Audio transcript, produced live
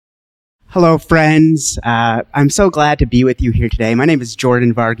Hello, friends. I'm so glad to be with you here today. My name is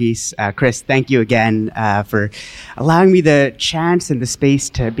Jordan Varghese. Chris, thank you again for allowing me the chance and the space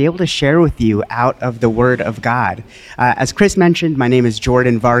to be able to share with you out of the Word of God. As Chris mentioned, my name is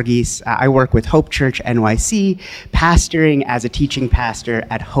Jordan Varghese. I work with Hope Church NYC, pastoring as a teaching pastor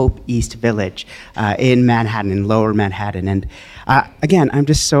at Hope East Village in Manhattan, in Lower Manhattan. And again, I'm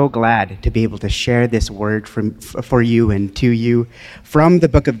just so glad to be able to share this word for you and to you from the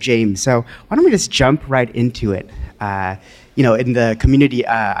book of James. So why don't we just jump right into it? In the community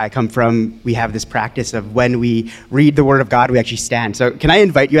I come from, we have this practice of when we read the Word of God, we actually stand. So can I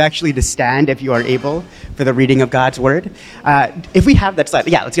invite you actually to stand if you are able for the reading of God's Word? If we have that slide,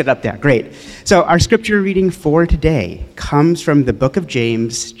 yeah, let's get it up there. Great. So our scripture reading for today comes from the book of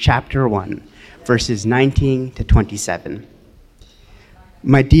James, chapter 1, verses 19 to 27.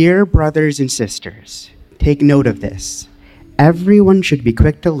 My dear brothers and sisters, take note of this. Everyone should be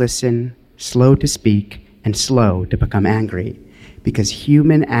quick to listen, slow to speak, and slow to become angry, because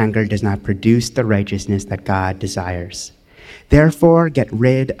human anger does not produce the righteousness that God desires. Therefore, get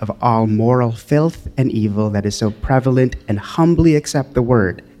rid of all moral filth and evil that is so prevalent, and humbly accept the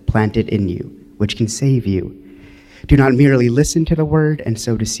word planted in you, which can save you. Do not merely listen to the word and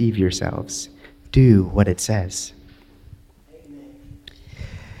so deceive yourselves. Do what it says.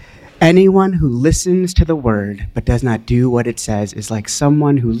 Anyone who listens to the word but does not do what it says is like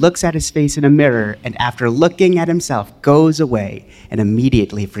someone who looks at his face in a mirror and after looking at himself goes away and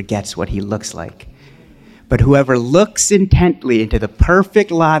immediately forgets what he looks like. But whoever looks intently into the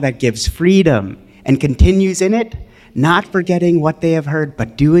perfect law that gives freedom and continues in it, not forgetting what they have heard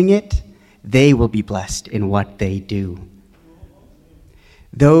but doing it, they will be blessed in what they do.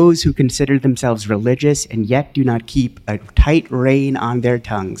 Those who consider themselves religious and yet do not keep a tight rein on their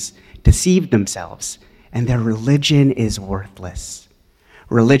tongues deceive themselves, and their religion is worthless.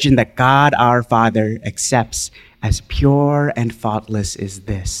 Religion that God our Father accepts as pure and faultless is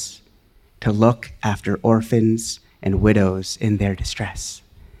this: to look after orphans and widows in their distress,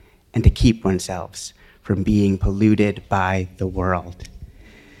 and to keep oneself from being polluted by the world.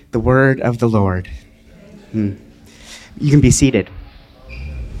 The word of the Lord. You can be seated.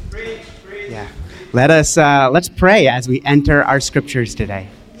 Yeah. Let's pray as we enter our scriptures today.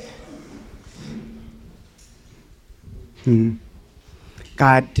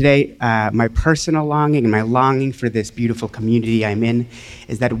 God, today, my personal longing and my longing for this beautiful community I'm in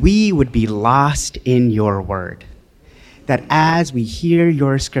is that we would be lost in your word. That as we hear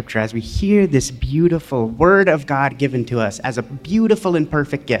your scripture, as we hear this beautiful word of God given to us as a beautiful and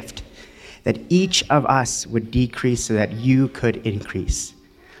perfect gift, that each of us would decrease so that you could increase.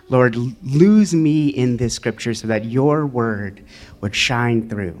 Lord, lose me in this scripture so that your word would shine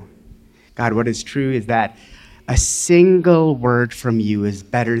through. God, what is true is that a single word from you is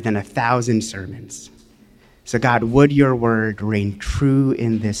better than 1,000 sermons. So God, would your word reign true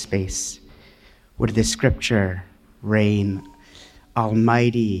in this space? Would this scripture reign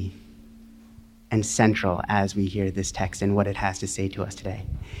almighty and central as we hear this text and what it has to say to us today?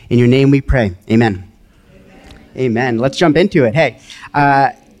 In your name we pray, amen. Amen. Let's jump into it. Hey,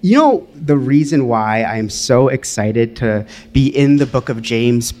 the reason why I'm so excited to be in the book of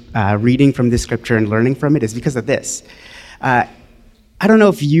James, reading from this scripture and learning from it is because of this. I don't know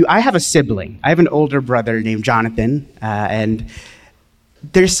if I have a sibling. I have an older brother named Jonathan, and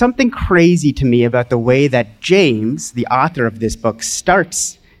there's something crazy to me about the way that James, the author of this book,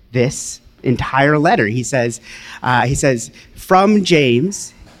 starts this entire letter. He says, from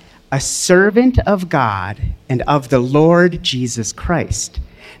James, a servant of God and of the Lord Jesus Christ.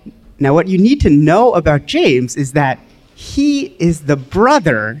 Now, what you need to know about James is that he is the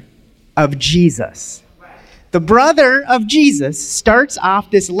brother of Jesus. The brother of Jesus starts off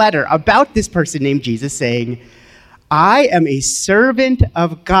this letter about this person named Jesus saying, I am a servant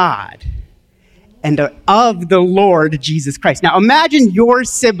of God and of the Lord Jesus Christ. Now, imagine your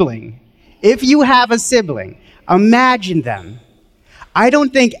sibling. If you have a sibling, imagine them. I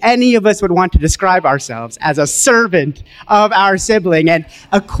don't think any of us would want to describe ourselves as a servant of our sibling and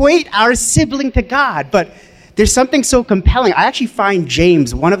equate our sibling to God, but there's something so compelling. I actually find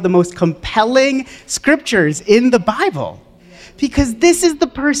James one of the most compelling scriptures in the Bible because this is the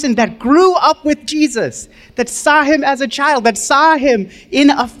person that grew up with Jesus, that saw him as a child, that saw him in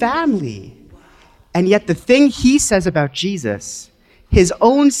a family. And yet the thing he says about Jesus, his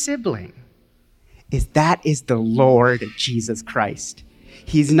own sibling, is the Lord Jesus Christ.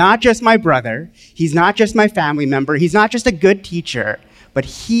 He's not just my brother. He's not just my family member. He's not just a good teacher, but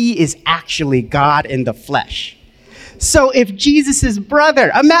he is actually God in the flesh. So if Jesus'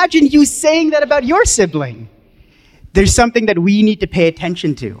 brother, imagine you saying that about your sibling. There's something that we need to pay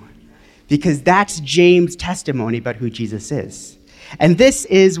attention to because that's James' testimony about who Jesus is. And this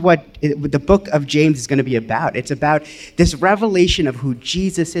is what the book of James is going to be about. It's about this revelation of who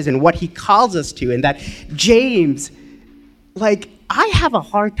Jesus is and what he calls us to. And that James, I have a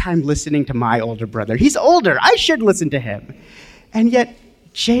hard time listening to my older brother. He's older. I should listen to him. And yet,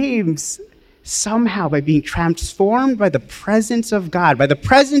 James, somehow, by being transformed by the presence of God, by the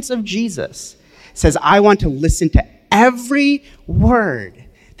presence of Jesus, says, I want to listen to every word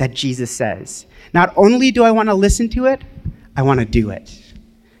that Jesus says. Not only do I want to listen to it, I want to do it.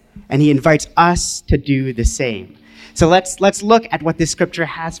 And he invites us to do the same. So let's look at what this scripture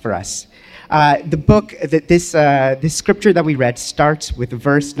has for us. This scripture that we read starts with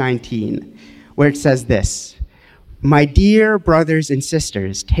verse 19, where it says this: "My dear brothers and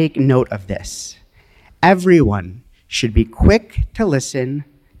sisters, take note of this. Everyone should be quick to listen,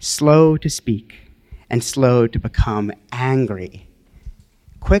 slow to speak, and slow to become angry."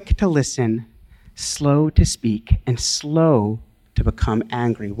 Quick to listen, slow to speak, and slow to become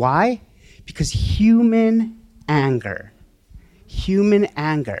angry. Why? Because human anger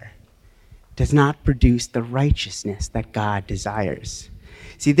does not produce the righteousness that God desires.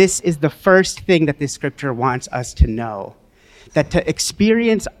 See, this is the first thing that this scripture wants us to know, that to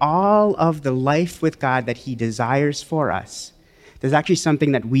experience all of the life with God that he desires for us, there's actually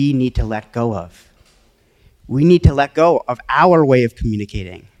something that we need to let go of. We need to let go of our way of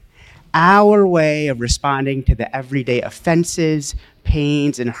communicating, our way of responding to the everyday offenses,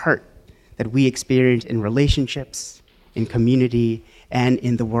 pains, and hurt that we experience in relationships, in community, and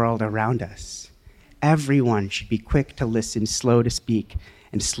in the world around us. Everyone should be quick to listen, slow to speak,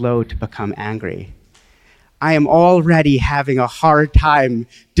 and slow to become angry. I am already having a hard time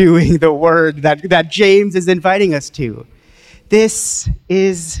doing the word that James is inviting us to. This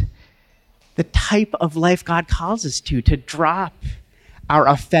is the type of life God calls us to drop our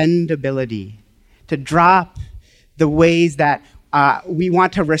offendability, to drop the ways that we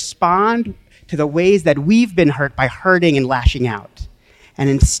want to respond to the ways that we've been hurt by hurting and lashing out, and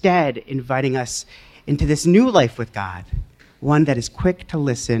instead inviting us into this new life with God, one that is quick to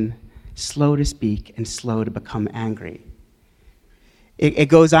listen, slow to speak, and slow to become angry. It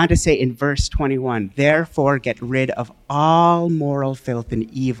goes on to say in verse 21, "Therefore get rid of all moral filth and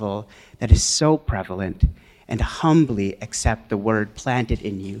evil that is so prevalent, and humbly accept the word planted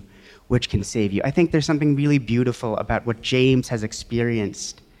in you, which can save you." I think there's something really beautiful about what James has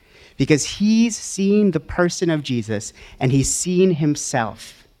experienced, because he's seen the person of Jesus and he's seen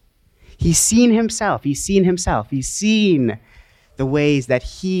himself. He's seen himself. He's seen himself. He's seen the ways that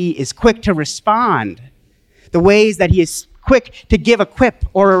he is quick to respond, the ways that he is quick to give a quip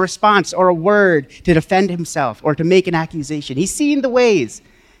or a response or a word to defend himself or to make an accusation. He's seen the ways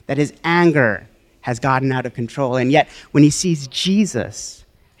that his anger has gotten out of control. And yet, when he sees Jesus,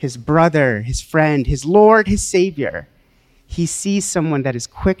 his brother, his friend, his Lord, his Savior, he sees someone that is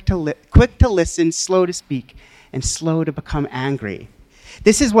quick to listen, slow to speak, and slow to become angry.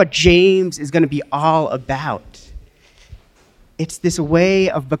 This is what James is going to be all about. It's this way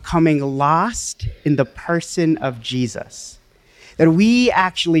of becoming lost in the person of Jesus, that we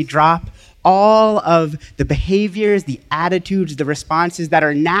actually drop all of the behaviors, the attitudes, the responses that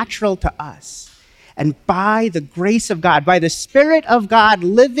are natural to us. And by the grace of God, by the Spirit of God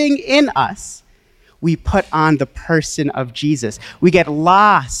living in us, we put on the person of Jesus. We get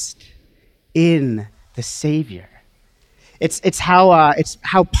lost in the Savior. It's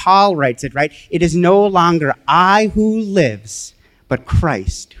how Paul writes it, right? "It is no longer I who lives, but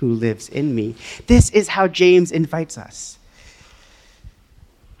Christ who lives in me." This is how James invites us.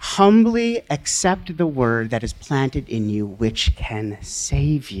 Humbly accept the word that is planted in you, which can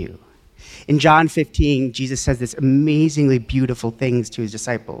save you. In John 15, Jesus says this amazingly beautiful things to his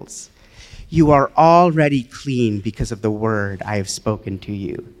disciples. "You are already clean because of the word I have spoken to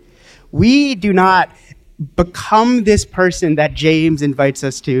you." We do not become this person that James invites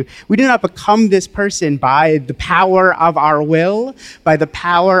us to. We do not become this person by the power of our will, by the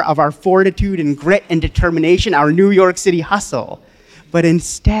power of our fortitude and grit and determination, our New York City hustle. But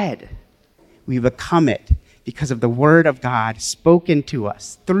instead, we become it because of the word of God spoken to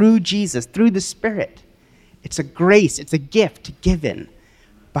us through Jesus, through the Spirit. It's a grace, it's a gift given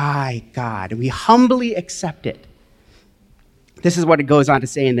by God, and we humbly accept it. This is what it goes on to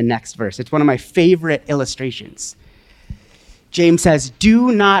say in the next verse. It's one of my favorite illustrations. James says,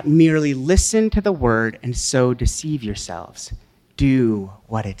 "Do not merely listen to the word and so deceive yourselves. Do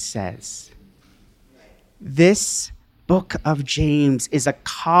what it says." This book of James is a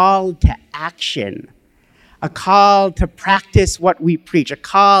call to action, a call to practice what we preach, a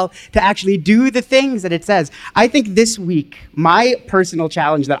call to actually do the things that it says. I think this week, my personal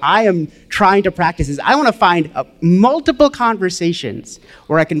challenge that I am trying to practice is I want to find multiple conversations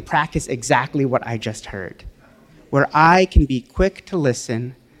where I can practice exactly what I just heard, where I can be quick to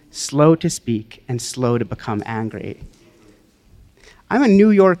listen, slow to speak, and slow to become angry. I'm a New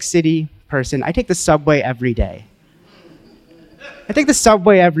York City person. I take the subway every day.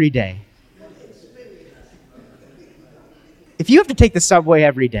 If you have to take the subway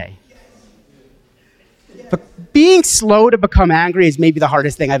every day, but being slow to become angry is maybe the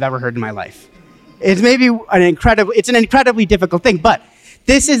hardest thing I've ever heard in my life. It's maybe an incredibly difficult thing, but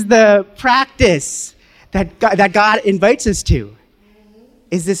this is the practice that God invites us to,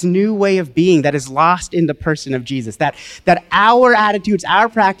 is this new way of being that is lost in the person of Jesus, that our attitudes, our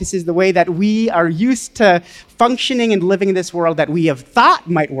practices, the way that we are used to functioning and living in this world that we have thought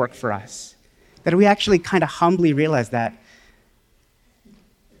might work for us, that we actually kind of humbly realize that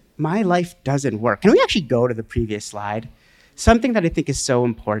my life doesn't work. Can we actually go to the previous slide? Something that I think is so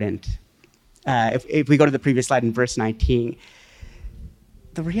important. If we go to the previous slide in verse 19,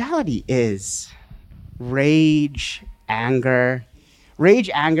 the reality is rage, anger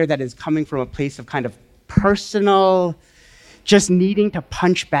that is coming from a place of kind of personal, just needing to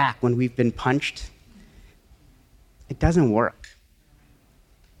punch back when we've been punched. It doesn't work.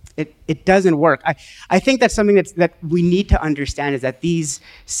 It doesn't work. I think that's something that we need to understand, is that these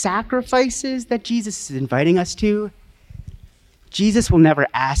sacrifices that Jesus is inviting us to, Jesus will never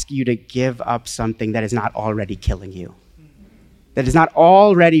ask you to give up something that is not already killing you, that is not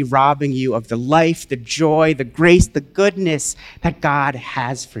already robbing you of the life, the joy, the grace, the goodness that God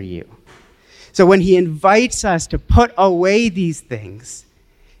has for you. So when he invites us to put away these things,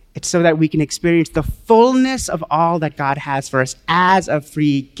 it's so that we can experience the fullness of all that God has for us as a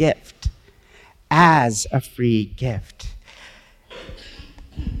free gift. As a free gift.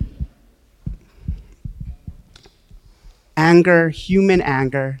 Anger, human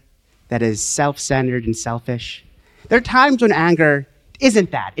anger, that is self-centered and selfish. There are times when anger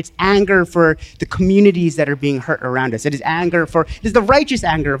isn't that. It's anger for the communities that are being hurt around us. It is the righteous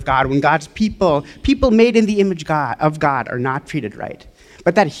anger of God when God's people made in the image of God, are not treated right.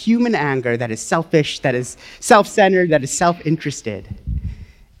 But that human anger that is selfish, that is self-centered, that is self-interested,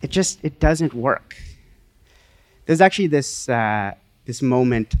 it doesn't work. There's actually this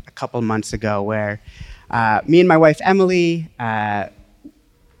moment a couple months ago where me and my wife, Emily, I've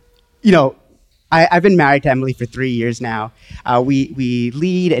been married to Emily for 3 years now. We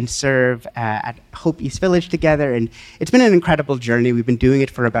lead and serve at Hope East Village together, and it's been an incredible journey. We've been doing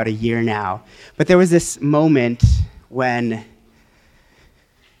it for about a year now. But there was this moment when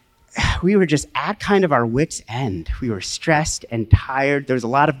we were just at kind of our wits' end. We were stressed and tired. There was a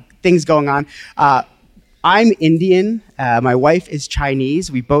lot of things going on. I'm Indian. My wife is Chinese.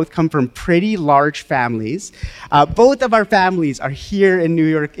 We both come from pretty large families. Both of our families are here in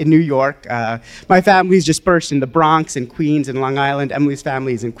New York. My family is dispersed in the Bronx and Queens and Long Island. Emily's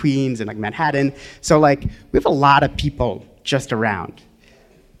family is in Queens and Manhattan. So we have a lot of people just around.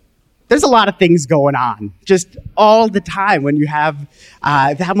 There's a lot of things going on just all the time when you have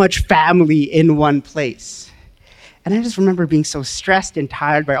that much family in one place. And I just remember being so stressed and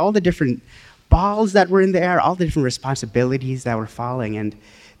tired by all the different balls that were in the air, all the different responsibilities that were falling. And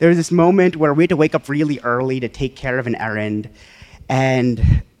there was this moment where we had to wake up really early to take care of an errand.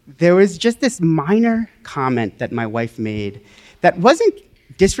 And there was just this minor comment that my wife made that wasn't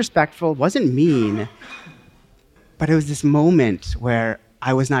disrespectful, wasn't mean, but it was this moment where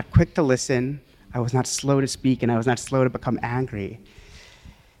I was not quick to listen, I was not slow to speak, and I was not slow to become angry.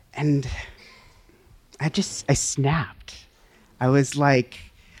 And I snapped. I was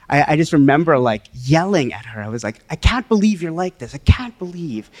I just remember yelling at her. I was like, I can't believe you're like this. I can't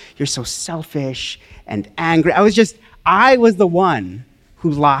believe you're so selfish and angry. I was the one who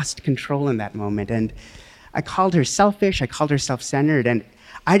lost control in that moment. And I called her selfish, I called her self-centered, and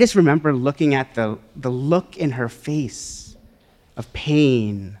I just remember looking at the look in her face of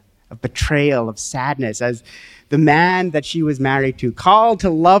pain, of betrayal, of sadness, as the man that she was married to, called to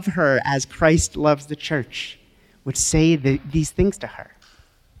love her as Christ loves the church, would say these things to her.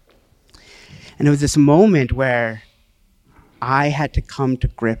 And it was this moment where I had to come to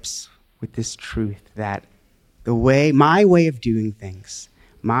grips with this truth that my way of doing things,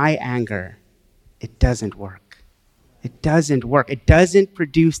 my anger, it doesn't work. It doesn't work. It doesn't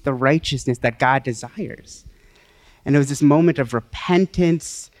produce the righteousness that God desires. And it was this moment of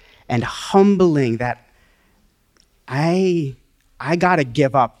repentance and humbling that I got to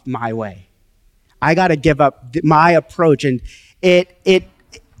give up my way. I got to give up my approach. And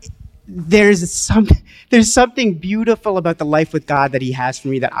there's something beautiful about the life with God that he has for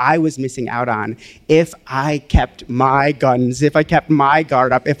me that I was missing out on if I kept my guns, if I kept my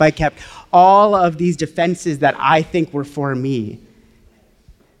guard up, if I kept all of these defenses that I think were for me.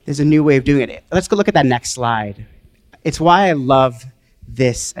 There's a new way of doing it. Let's go look at that next slide. It's why I love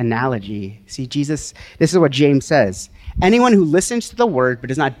this analogy. See, this is what James says. Anyone who listens to the word but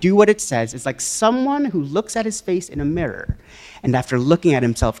does not do what it says is like someone who looks at his face in a mirror and after looking at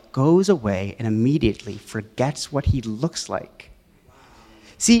himself goes away and immediately forgets what he looks like.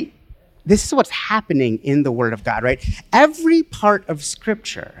 See, this is what's happening in the word of God, right? Every part of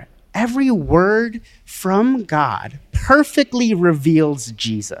Scripture, every word from God perfectly reveals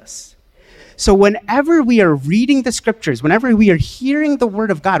Jesus. So whenever we are reading the Scriptures, whenever we are hearing the word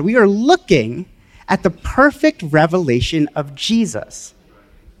of God, we are looking at the perfect revelation of Jesus.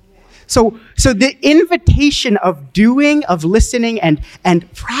 So the invitation of doing, of listening,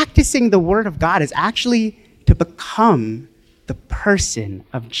 and practicing the word of God is actually to become the person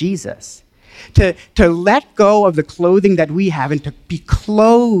of Jesus. To let go of the clothing that we have and to be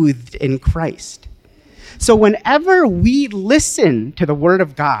clothed in Christ. So whenever we listen to the word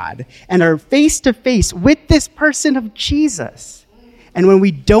of God and are face to face with this person of Jesus, and when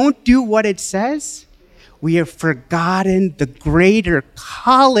we don't do what it says, we have forgotten the greater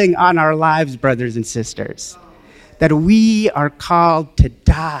calling on our lives, brothers and sisters, that we are called to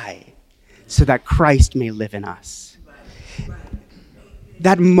die so that Christ may live in us.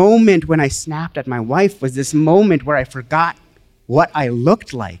 That moment when I snapped at my wife was this moment where I forgot what I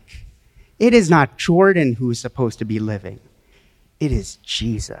looked like. It is not Jordan who is supposed to be living. It is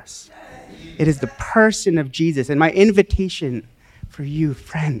Jesus. It is the person of Jesus. And my invitation for you,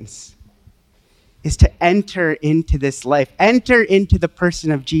 friends, is to enter into this life. Enter into the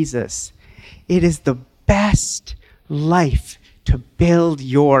person of Jesus. It is the best life to build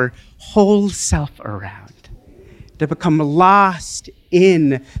your whole self around. To become lost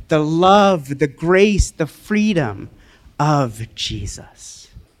in the love, the grace, the freedom of Jesus.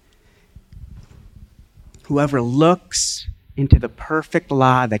 Whoever looks into the perfect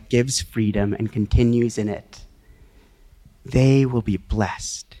law that gives freedom and continues in it, they will be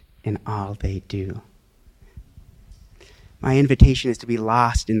blessed in all they do. My invitation is to be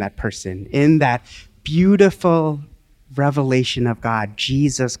lost in that person, in that beautiful revelation of God,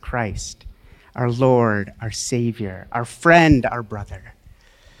 Jesus Christ, our Lord, our Savior, our friend, our brother.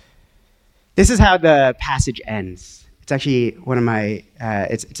 This is how the passage ends. It's actually one of my,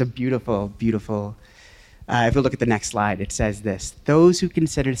 it's a beautiful, beautiful, if you look at the next slide, it says this: those who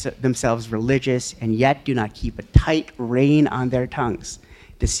consider themselves religious and yet do not keep a tight rein on their tongues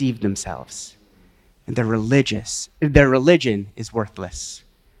deceive themselves, and their religion is worthless.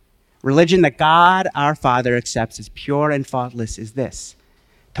 Religion that God our Father accepts as pure and faultless is this: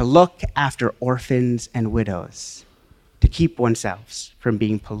 to look after orphans and widows, to keep oneself from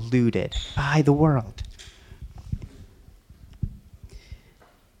being polluted by the world.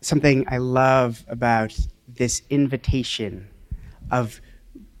 Something I love about this invitation of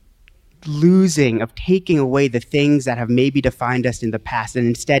taking away the things that have maybe defined us in the past and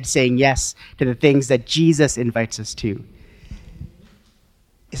instead saying yes to the things that Jesus invites us to,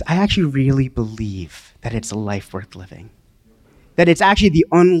 is I actually really believe that it's a life worth living. That it's actually the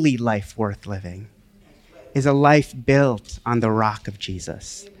only life worth living, is a life built on the rock of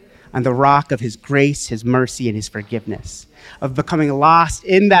Jesus, on the rock of his grace, his mercy, and his forgiveness, of becoming lost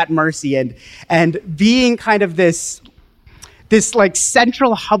in that mercy and being kind of this like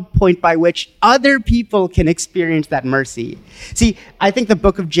central hub point by which other people can experience that mercy. See, I think the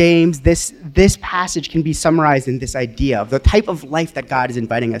book of James, this passage can be summarized in this idea of the type of life that God is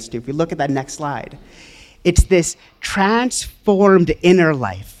inviting us to. If we look at that next slide, it's this transformed inner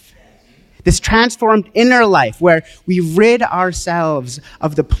life. This transformed inner life where we rid ourselves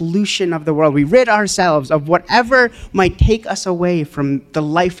of the pollution of the world. We rid ourselves of whatever might take us away from the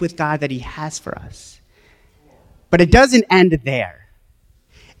life with God that he has for us. But it doesn't end there.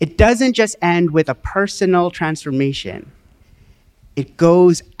 It doesn't just end with a personal transformation. It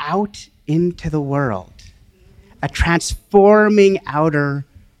goes out into the world, a transforming outer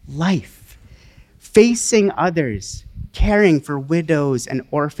life, facing others, caring for widows and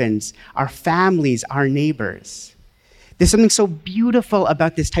orphans, our families, our neighbors. There's something so beautiful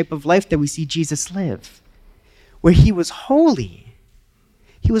about this type of life that we see Jesus live, where he was holy.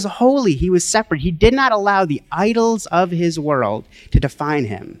 He was holy. He was separate. He did not allow the idols of his world to define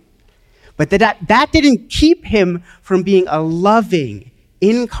him. But that didn't keep him from being a loving,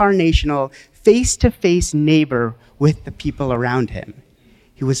 incarnational, face-to-face neighbor with the people around him.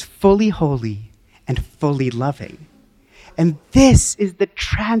 He was fully holy and fully loving. And this is the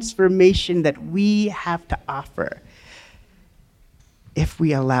transformation that we have to offer if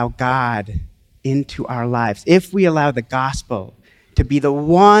we allow God into our lives, if we allow the gospel to be the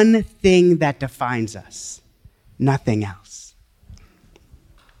one thing that defines us, nothing else.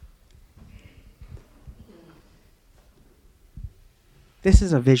 This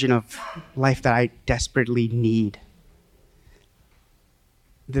is a vision of life that I desperately need.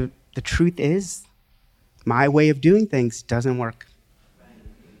 The truth is, my way of doing things doesn't work.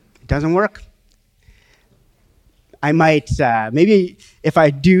 It doesn't work. I might, maybe if I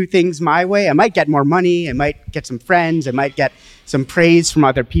do things my way, I might get more money, I might get some friends, I might get some praise from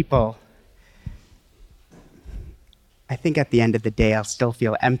other people. I think at the end of the day, I'll still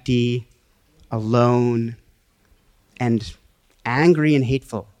feel empty, alone, and angry and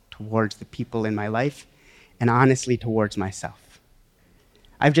hateful towards the people in my life, and honestly towards myself.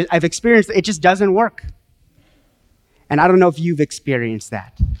 I've experienced it just doesn't work. And I don't know if you've experienced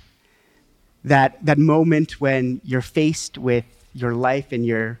that. That moment when you're faced with your life and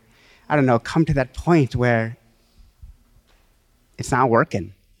you're, come to that point where it's not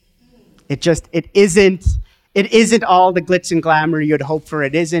working. It isn't all the glitz and glamour you'd hope for.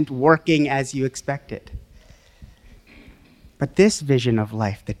 It isn't working as you expected. But this vision of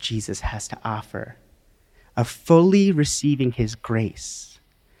life that Jesus has to offer, of fully receiving his grace,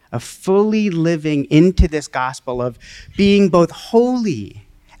 of fully living into this gospel, of being both holy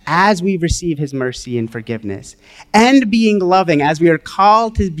as we receive his mercy and forgiveness, and being loving as we are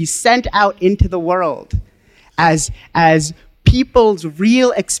called to be sent out into the world as people's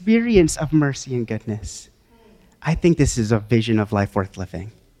real experience of mercy and goodness. I think this is a vision of life worth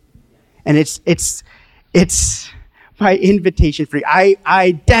living. And it's my invitation for you.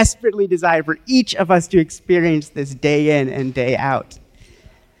 I desperately desire for each of us to experience this day in and day out.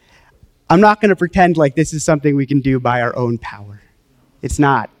 I'm not going to pretend like this is something we can do by our own power. It's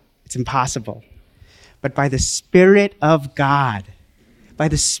not. It's impossible. But by the Spirit of God,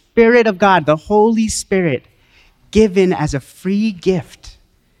 the Holy Spirit, given as a free gift,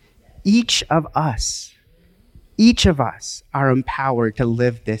 each of us are empowered to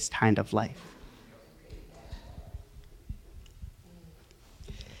live this kind of life.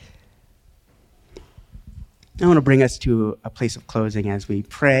 I want to bring us to a place of closing as we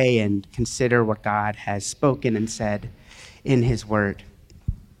pray and consider what God has spoken and said in his word.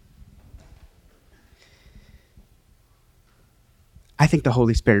 I think the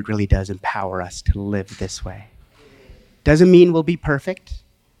Holy Spirit really does empower us to live this way. Doesn't mean we'll be perfect.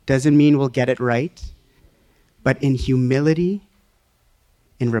 Doesn't mean we'll get it right. But in humility,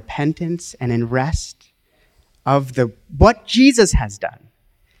 in repentance, and in rest of what Jesus has done,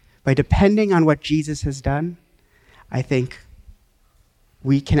 by depending on what Jesus has done, I think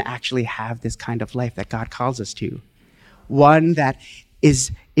we can actually have this kind of life that God calls us to. One that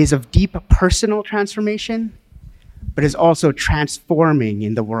is of deep personal transformation, but is also transforming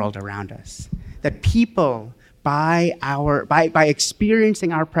in the world around us. That people, by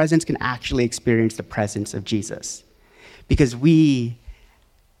experiencing our presence, can actually experience the presence of Jesus. Because we've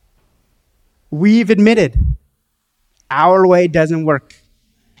admitted our way doesn't work,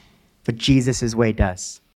 but Jesus' way does.